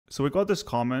So we got this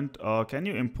comment, can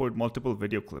you import multiple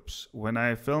video clips? When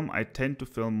I film, I tend to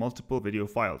film multiple video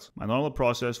files. My normal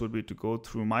process would be to go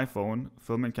through my phone,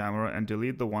 film in camera, and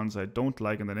delete the ones I don't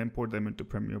like and then import them into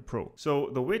Premiere Pro.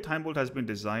 So the way TimeBolt has been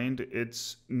designed,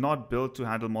 it's not built to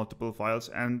handle multiple files,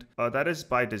 and that is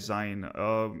by design.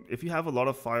 If you have a lot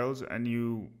of files and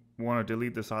you want to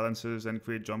delete the silences and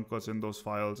create jump cuts in those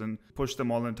files and push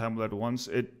them all in TimeBolt at once,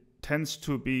 it tends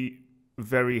to be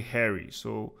very hairy.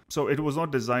 So it was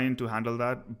not designed to handle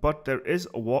that, but there is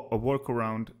a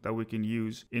workaround that we can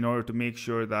use in order to make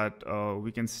sure that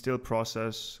we can still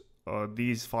process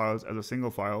these files as a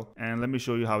single file. And let me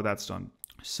show you how that's done.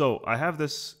 So I have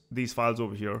these files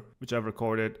over here, which I've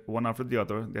recorded one after the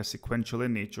other. They're sequential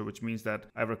in nature, which means that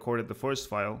I've recorded the first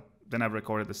file, then I've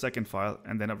recorded the second file,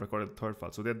 and then I've recorded the third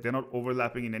file. So they're not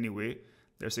overlapping in any way.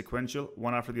 They're sequential,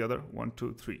 one after the other, 1,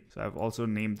 2, 3. So I've also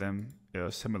named them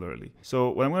similarly. So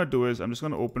what I'm going to do is I'm just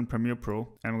going to open Premiere Pro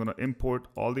and I'm going to import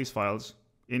all these files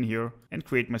in here and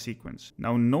create my sequence.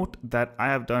 Now note that I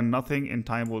have done nothing in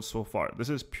TimeBolt so far. This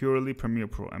is purely Premiere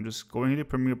Pro. I'm just going into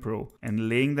Premiere Pro and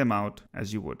laying them out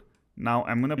as you would. Now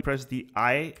I'm going to press the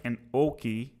I and O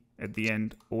key at the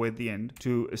end, O at the end,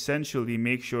 to essentially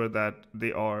make sure that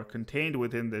they are contained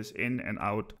within this in and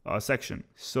out section.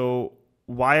 So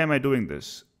why am I doing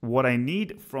this? What I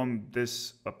need from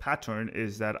this pattern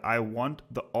is that I want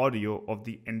the audio of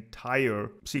the entire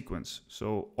sequence.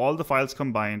 So all the files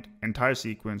combined, entire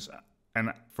sequence,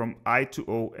 and from I to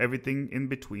O, everything in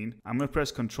between. I'm going to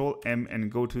press Control M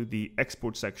and go to the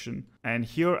export section. And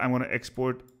here I'm going to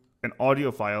export an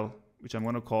audio file, which I'm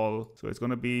going to call, so it's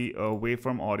going to be a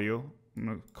waveform audio. I'm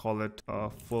going to call it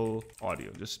full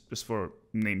audio, just for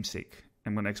namesake.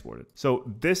 I'm going to export it. So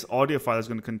this audio file is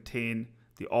going to contain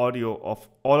the audio of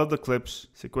all of the clips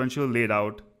sequentially laid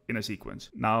out in a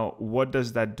sequence. Now, what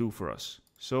does that do for us?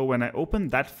 So when I open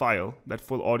that file, that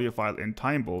full audio file in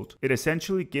TimeBolt, it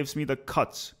essentially gives me the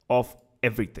cuts of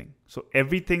everything. So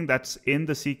everything that's in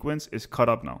the sequence is cut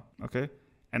up now, okay?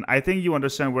 And I think you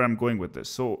understand where I'm going with this.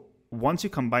 So once you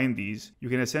combine these, you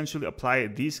can essentially apply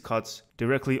these cuts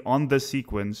directly on the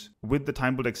sequence with the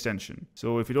TimeBolt extension.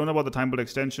 So if you don't know about the TimeBolt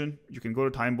extension, you can go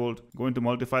to TimeBolt, go into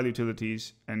Multi-File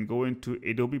Utilities, and go into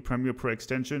Adobe Premiere Pro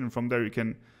extension. And from there, you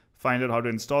can find out how to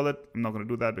install it. I'm not going to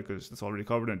do that because it's already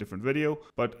covered in a different video,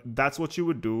 but that's what you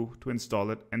would do to install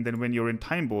it. And then when you're in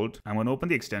TimeBolt, I'm going to open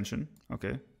the extension.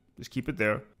 Okay, just keep it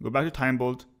there. Go back to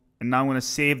TimeBolt. And now I'm going to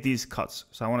save these cuts.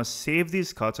 So I want to save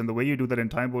these cuts. And the way you do that in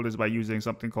TimeBolt is by using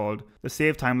something called the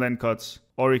Save Timeline Cuts.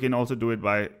 Or you can also do it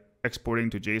by exporting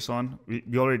to JSON.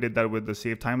 We already did that with the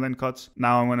Save Timeline Cuts.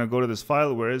 Now I'm going to go to this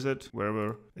file. Where is it?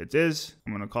 Wherever it is.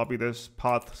 I'm going to copy this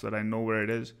path so that I know where it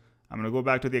is. I'm going to go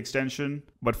back to the extension.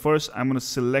 But first, I'm going to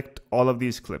select all of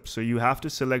these clips. So you have to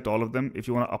select all of them if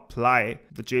you want to apply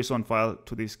the JSON file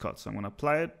to these cuts. So I'm going to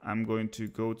apply it. I'm going to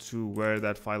go to where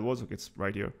that file was. Okay, it's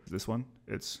right here. This one.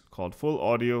 It's called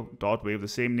fullaudio.wave, the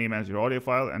same name as your audio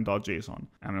file, and .json.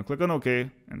 I'm going to click on OK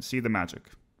and see the magic.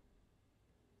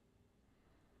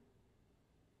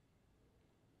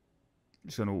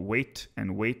 Just going to wait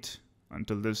and wait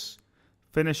until this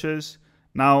finishes.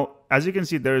 Now, as you can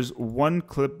see, there's one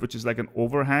clip which is like an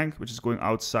overhang, which is going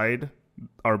outside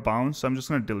our bounds. So I'm just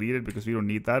going to delete it because we don't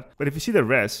need that. But if you see the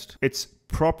rest, it's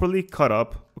properly cut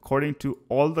up according to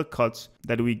all the cuts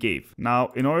that we gave. Now,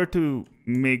 in order to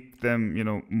make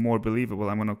them, more believable,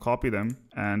 I'm going to copy them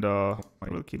and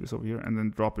we'll keep this over here and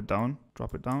then drop it down.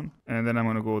 And then I'm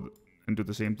going to go and do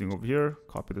the same thing over here.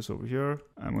 Copy this over here.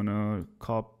 I'm going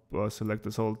to select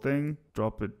this whole thing,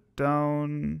 drop it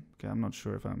down. Okay, I'm not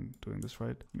sure if I'm doing this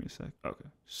right. Give me a sec. Okay.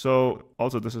 So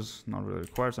also this is not really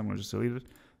required, so I'm going to just delete it.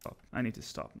 Oh, I need to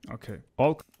stop. Okay.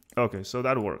 Okay, so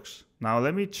that works. Now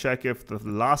let me check if the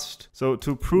last, so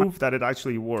to prove that it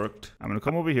actually worked, I'm going to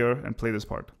come over here and play this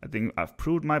part. I think I've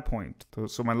proved my point.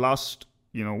 So my last,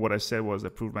 what I said was I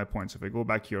proved my point. So if I go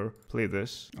back here, play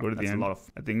this, go to the end.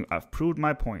 I think I've proved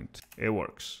my point. It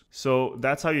works. So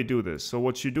that's how you do this. So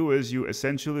what you do is you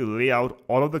essentially lay out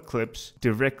all of the clips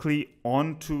directly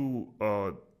onto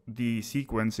the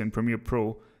sequence in Premiere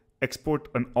Pro, export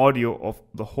an audio of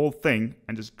the whole thing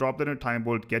and just drop that in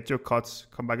TimeBolt, get your cuts,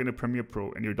 come back into Premiere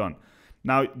Pro, and you're done.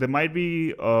 Now, there might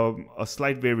be a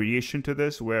slight variation to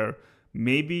this where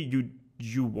maybe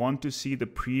you want to see the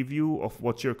preview of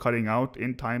what you're cutting out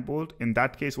in TimeBolt. In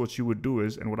that case, what you would do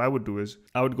is, and what I would do is,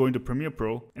 I would go into Premiere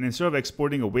Pro, and instead of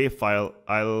exporting a WAV file,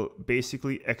 I'll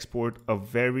basically export a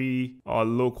very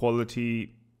low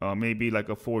quality, maybe like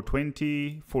a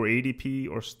 420, 480p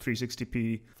or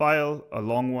 360p file, a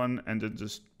long one, and then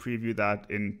just preview that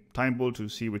in TimeBolt to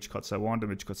see which cuts I want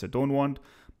and which cuts I don't want.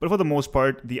 But for the most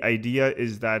part, the idea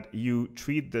is that you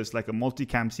treat this like a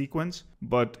multicam sequence,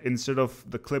 but instead of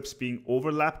the clips being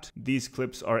overlapped, these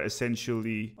clips are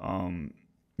essentially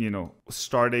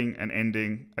starting and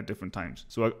ending at different times.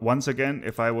 So once again,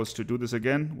 if I was to do this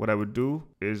again, what I would do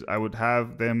is I would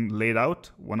have them laid out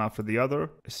one after the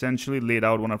other, essentially laid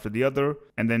out one after the other,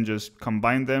 and then just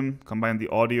combine them, combine the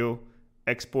audio,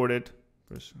 export it.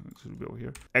 This should be over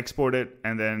here. Export it,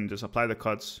 and then just apply the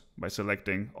cuts by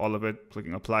selecting all of it,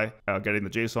 clicking apply, getting the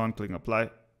JSON, clicking apply,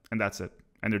 and that's it.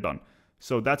 And you're done.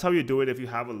 So that's how you do it if you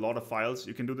have a lot of files.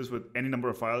 You can do this with any number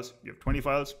of files. You have 20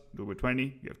 files, do it with 20.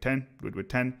 You have 10, do it with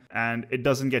 10. And it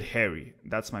doesn't get hairy.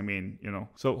 That's my main,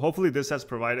 So hopefully this has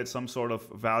provided some sort of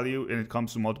value when it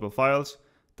comes to multiple files.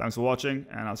 Thanks for watching,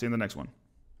 and I'll see you in the next one.